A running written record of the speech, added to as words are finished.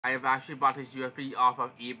I have actually bought this USB off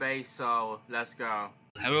of eBay, so let's go.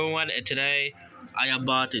 Everyone, and today I have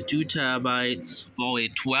bought the 2 terabytes for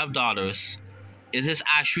 $12. Is this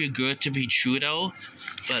actually good to be true though?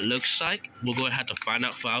 But it looks like we're going to have to find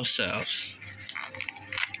out for ourselves.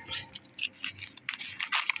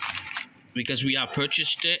 Because we have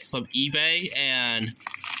purchased it from eBay and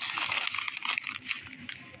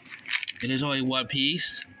it is only one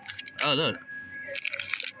piece. Oh look.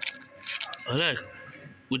 Oh look.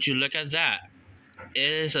 Would you look at that? It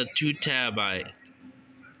is a 2 terabyte.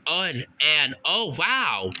 Oh, and oh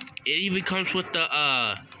wow! It even comes with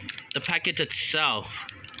the package itself.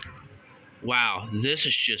 Wow, this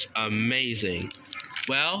is just amazing.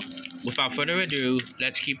 Well, without further ado,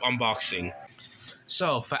 let's keep unboxing.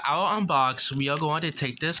 So for our unbox, we are going to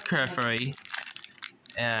take this carefully,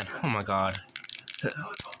 and oh my god,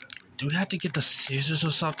 do we have to get the scissors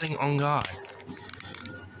or something? Oh god.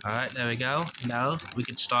 All right, there we go. Now we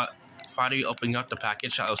can start finally opening up the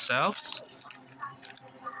package ourselves.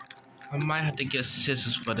 I might have to get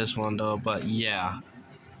scissors for this one though, but yeah.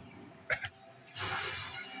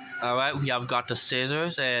 Alright, we have got the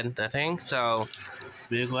scissors and the thing, so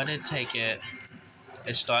we're going to take it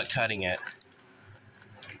and start cutting it.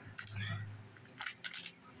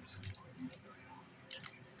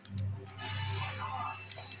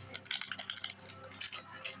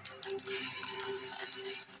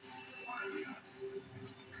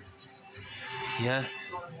 Yeah,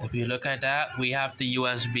 if you look at that, we have the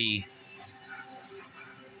USB.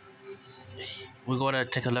 We're going to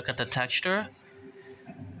take a look at the texture.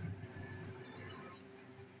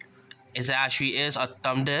 It actually is a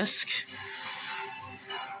thumb disk.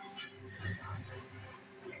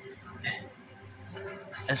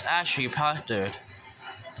 It's actually powdered.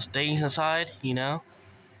 There's things inside, you know.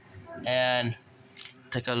 And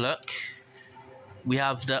take a look. We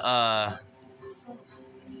have the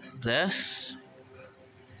this,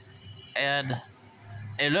 and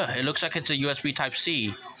it looks like it's a USB Type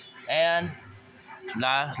C. And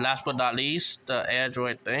last but not least, the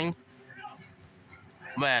Android thing.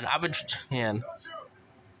 Man,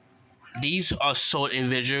 these are sold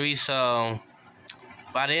individually, so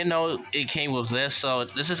but I didn't know it came with this, so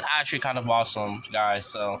this is actually kind of awesome, guys.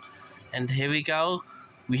 So, and here we go.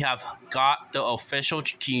 We have got the official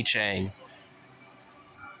keychain.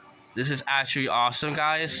 This is actually awesome,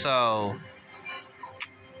 guys. So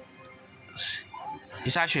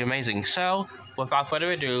it's actually amazing. So without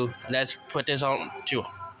further ado, let's put this on to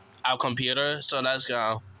our computer. So let's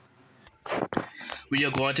go. We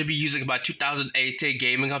are going to be using my 2018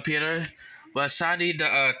 gaming computer, but sadly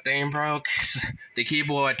the thing broke. The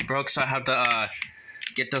keyboard broke, so I have to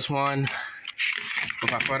get this one.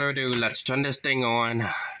 Without further ado, let's turn this thing on.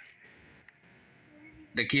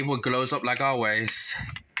 The keyboard glows up like always.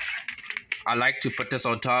 I like to put this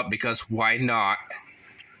on top because why not?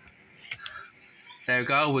 There we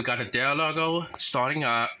go, we got the Dell logo starting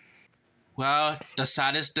up. Well, the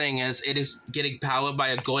saddest thing is it is getting powered by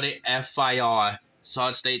a GoldenFir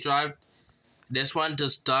solid state drive. This one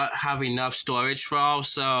does not have enough storage for all,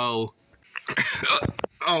 so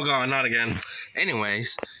oh god, not again.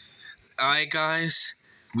 Anyways, alright guys,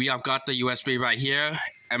 we have got the USB right here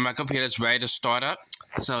and my computer is ready to start up.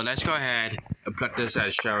 So let's go ahead and plug this in,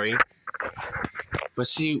 shall we?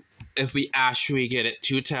 Let's see if we actually get it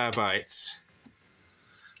 2 terabytes.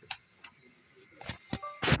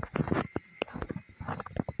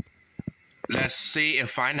 Let's see and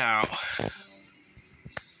find out.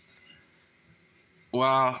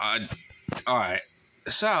 Well, alright.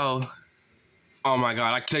 So, oh my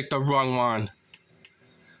god, I clicked the wrong one.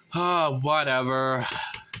 Oh, whatever.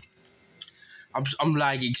 I'm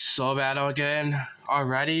lagging so bad again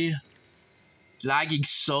already. Lagging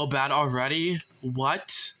so bad already.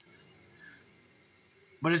 What?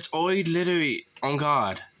 But it's only literally, oh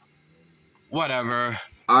god. Whatever.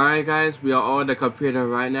 Alright guys, we are on the computer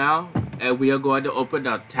right now. And we are going to open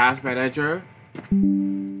the task manager.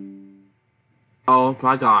 Oh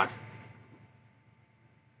my god.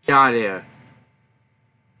 Get out of here.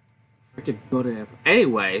 Freaking go to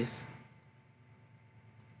anyways.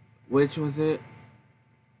 Which was it?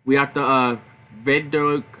 We have the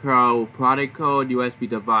VendorCo product code USB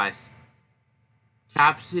device.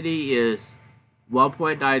 Capacity is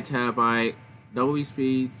 1.9 terabyte. No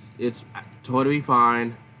speeds. It's totally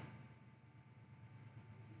fine.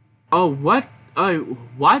 Oh, what? Oh,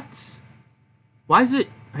 what? Why is it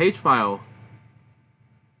page file?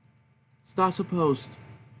 It's not supposed.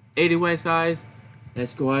 Anyways, guys,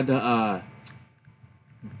 let's go on to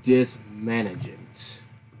disk management.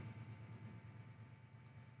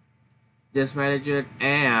 Disk management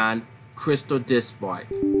and crystal disk mark.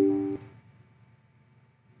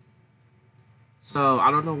 So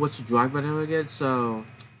I don't know what's the drive right now again. So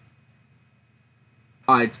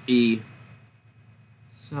it's E.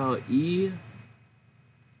 So E,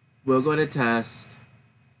 we're going to test.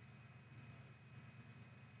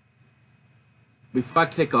 Before I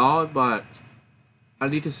click on, but I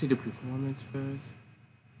need to see the performance first.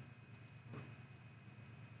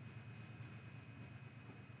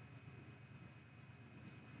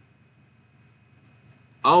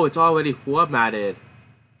 Oh, it's already formatted.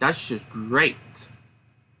 That's just great.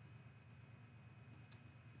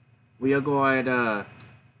 We are going to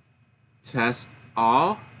test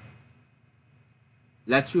all.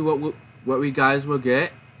 Let's see what we guys will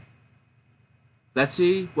get. Let's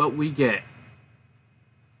see what we get.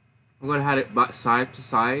 I'm gonna have it side to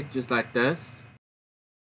side, just like this.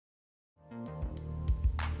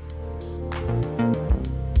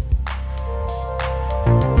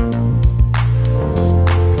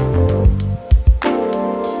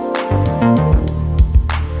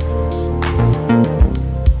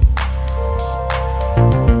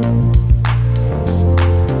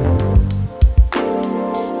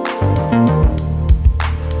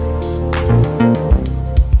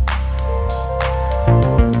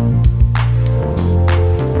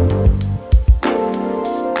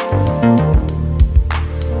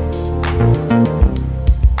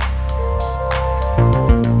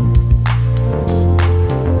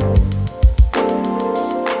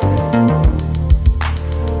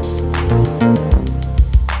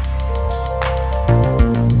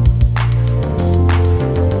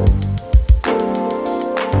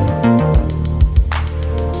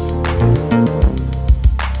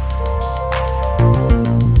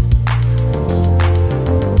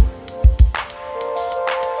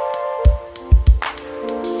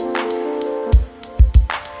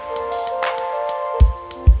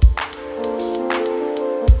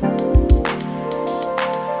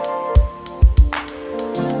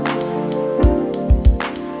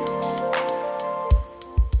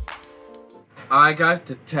 Alright guys,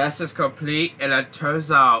 the test is complete and it turns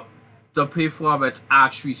out the performance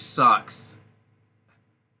actually sucks.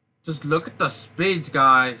 Just look at the speeds,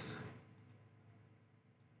 guys.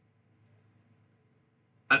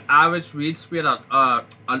 An average read speed of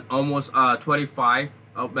almost 25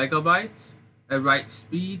 megabytes and write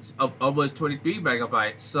speeds of almost 23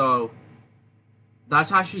 megabytes. So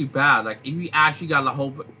that's actually bad. Like if you actually got a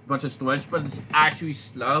whole bunch of storage, but it's actually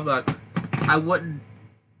slow. But I wouldn't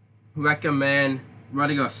recommend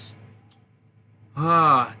running a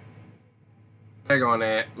on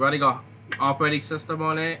it, running a operating system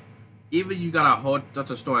on it. Even you got a whole bunch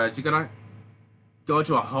of storage, you're gonna go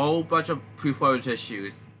to a whole bunch of performance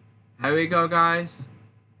issues. Here we go, guys.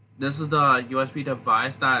 This is the USB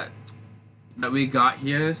device that we got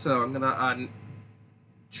here. So I'm gonna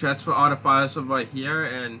transfer all the files from right here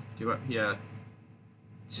and do it here.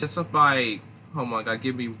 Transfer by, oh my god,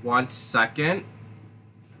 give me 1 second.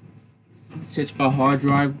 Since my hard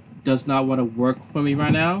drive does not want to work for me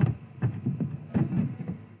right now.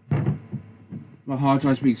 My hard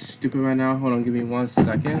drive's being stupid right now. Hold on, give me 1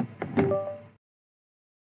 second.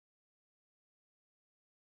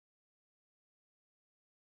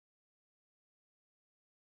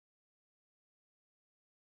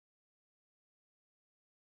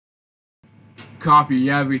 Copy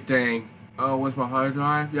everything. Oh, where's my hard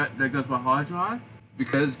drive? Yeah, there goes my hard drive.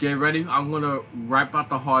 Because get ready, I'm gonna wipe out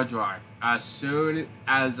the hard drive. As soon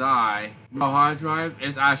as my hard drive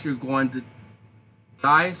is actually going to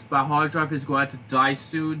die. My hard drive is going to die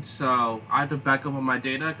soon, so I have to back up on my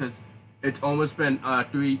data because it's almost been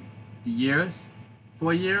 3 years,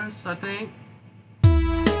 4 years, I think.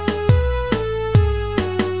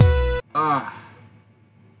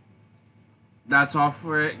 That's all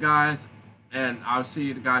for it, guys, and I'll see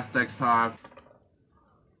you guys next time.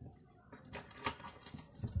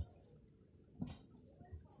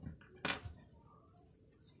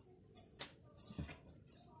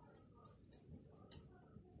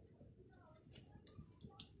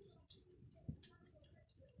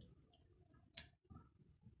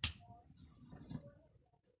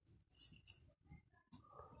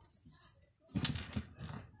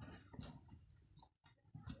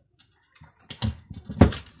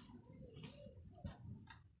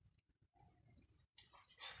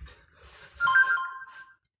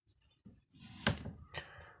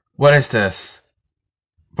 What is this?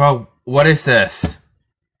 Bro, what is this?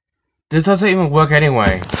 This doesn't even work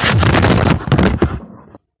anyway.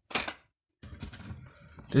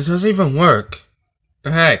 This doesn't even work.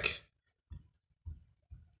 The heck?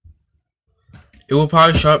 It will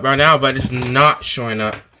probably show up right now, but it's not showing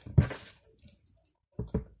up.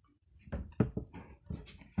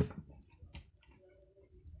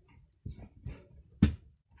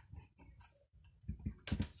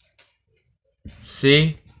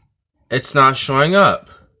 See? It's not showing up.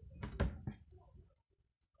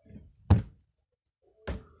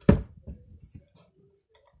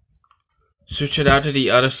 Switch it out to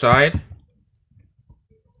the other side.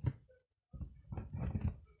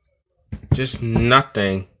 Just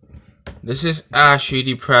nothing. This is actually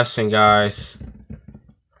depressing, guys.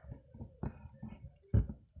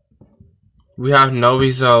 We have no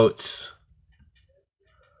results.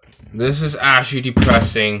 This is actually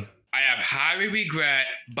depressing. I have highly regret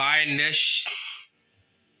buying this.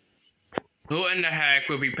 Who in the heck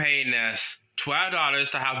will be paying this?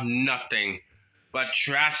 $12 to have nothing but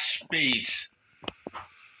trash speeds.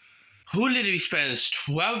 Who literally spends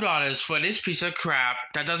 $12 for this piece of crap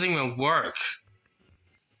that doesn't even work?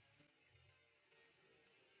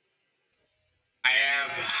 I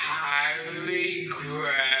have highly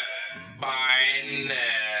regret buying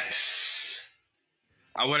this.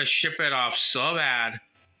 I want to ship it off so bad.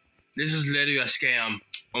 This is literally a scam.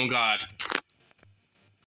 Oh God.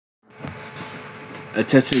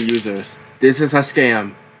 Attention users, this is a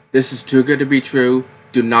scam. This is too good to be true.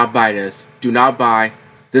 Do not buy this. Do not buy.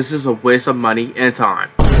 This is a waste of money and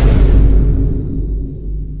time.